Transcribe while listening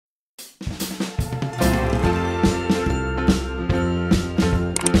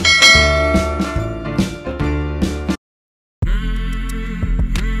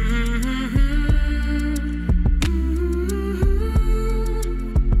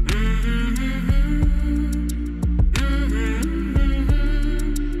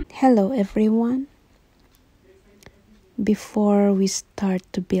Hello everyone. Before we start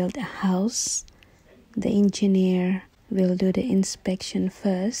to build a house, the engineer will do the inspection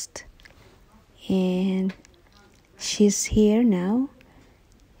first, and she's here now,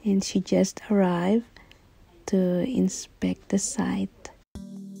 and she just arrived to inspect the site.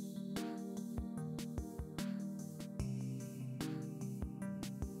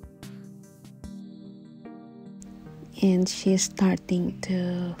 And she's starting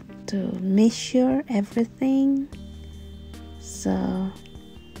to measure everything. So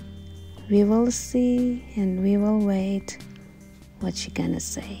we will see and we will wait what she's gonna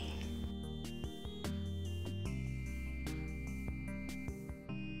say.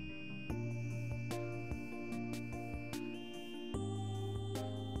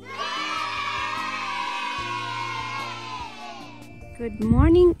 Good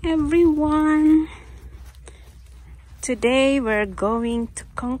morning everyone. Today we're going to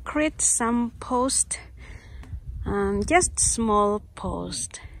concrete some post, just small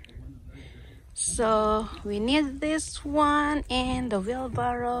post. So we need this one and the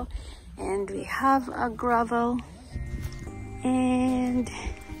wheelbarrow, and we have a gravel. And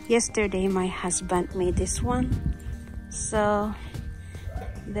yesterday my husband made this one, so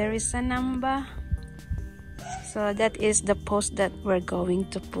there is a number. So that is the post that we're going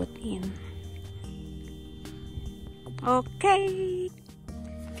to put in. Okay,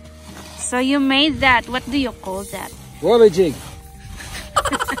 so you made that. What do you call that? Whirly jig.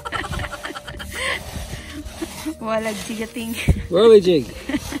 Wala jig, I think. Whirly jig.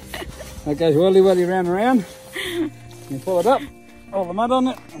 That goes whirly whirly round and round. You pull it up, all the mud on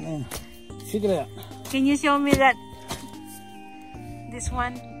it, and then shake it out. Can you show me that? This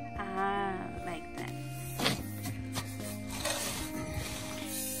one? Like that.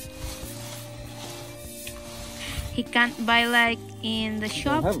 He can't buy like in the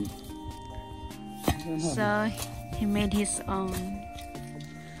shop, so he made his own.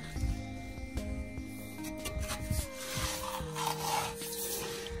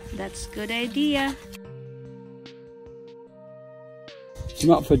 That's good idea. It's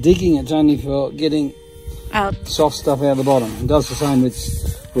not for digging, it's only for getting Out. soft stuff out of the bottom. It does the same with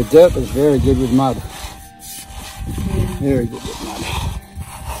dirt, but it's very good with mud. Very good with mud.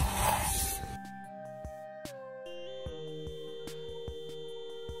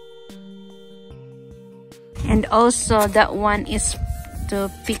 And also that one is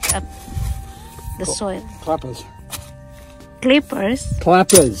to pick up the soil. Clappers. Clippers?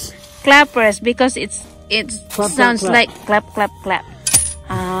 Clappers. Clappers, because it Clap, sounds clap, like clap, clap, clap.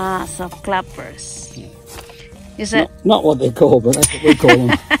 Ah, so clappers. Yeah. Is it? Not what they're called, but that's what we call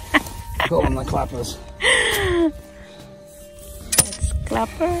them. Call them the clappers. It's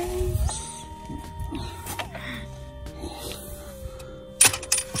clappers.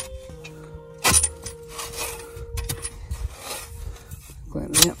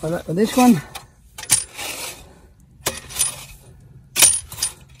 With this one.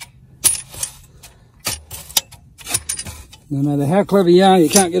 No matter how clever you are, you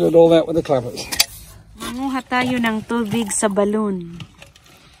can't get it all out with the clappers. Manguha tayo ng tubig sa balloon.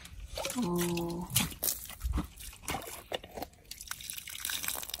 Oh.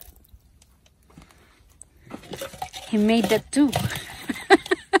 He made that too.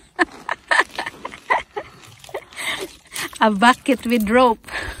 A bucket with rope.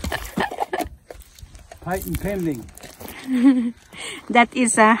 Patent pending. That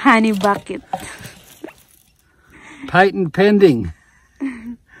is a honey bucket. Patent pending.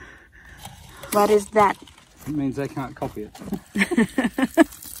 What is that? It means they can't copy it.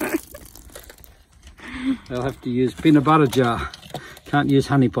 They'll have to use peanut butter jar. Can't use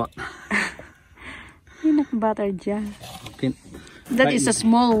honey pot. Peanut butter jar. That is a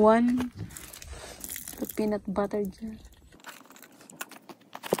small one. The peanut butter jar.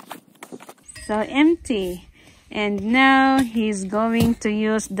 So empty. And now he's going to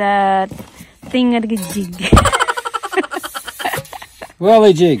use that thingamajig.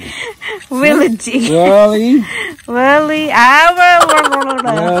 Whirly jig. Whirly jig. Whirly. Whirly.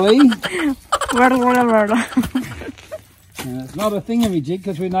 Whirly. It's not a thingamajig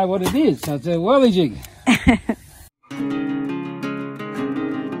because we know what it is. So it's a whirly jig.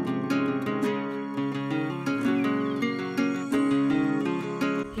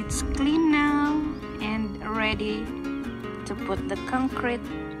 It's clean now and ready to put the concrete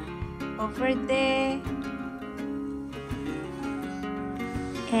over there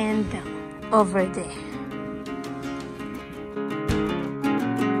and over there.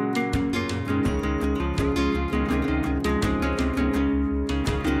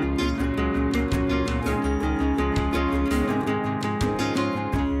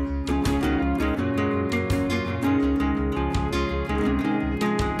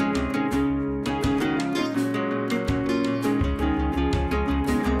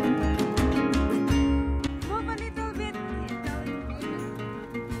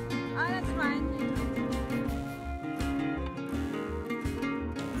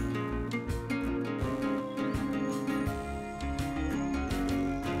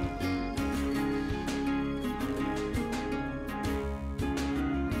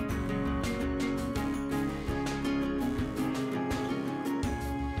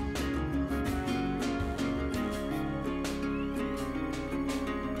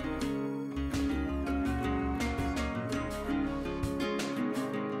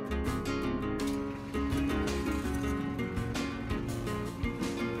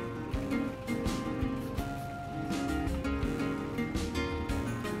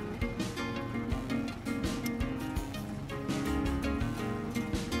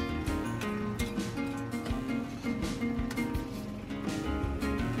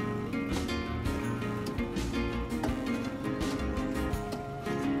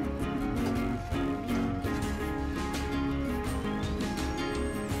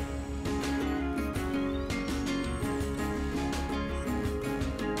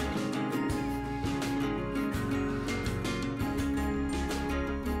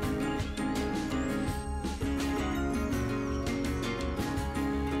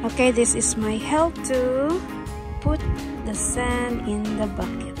 Okay, this is my help to put the sand in the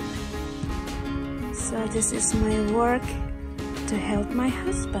bucket. So this is my work to help my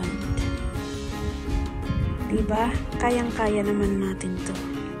husband. Diba? Kayang-kaya naman natin to.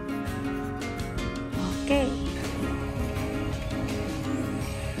 Okay.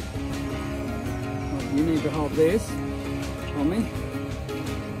 You need to hold this for me.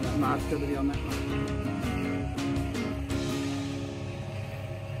 Mark's got to be on that one.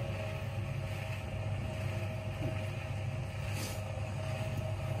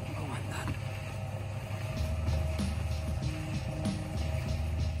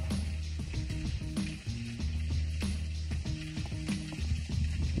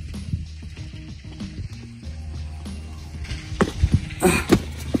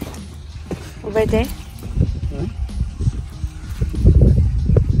 Over there? Huh?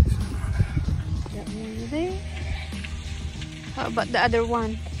 That one over there. How about the other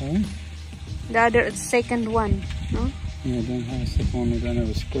one? Huh? The other, second one, no? Yeah, don't have a second one, we don't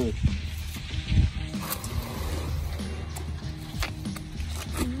have a screw.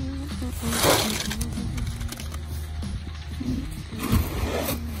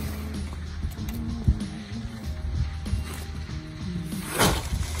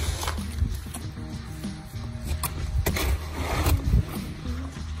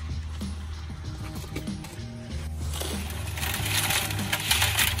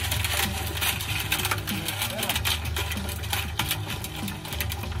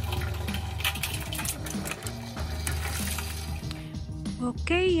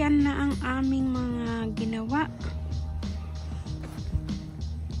 Okay, yan na ang aming mga ginawa.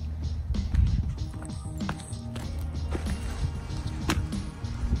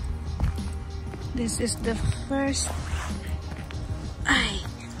 This is the first. Ay.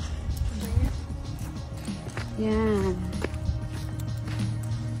 Yan.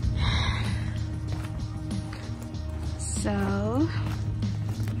 So.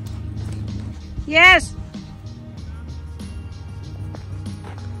 Yes!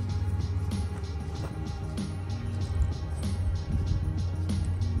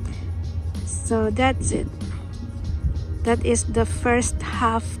 So that's it. That is the first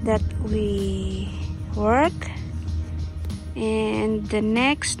half that we work, and the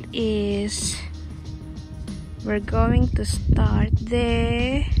next is we're going to start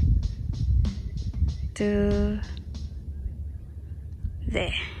there to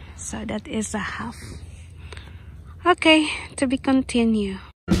there. So that is a half. Okay, to be continued.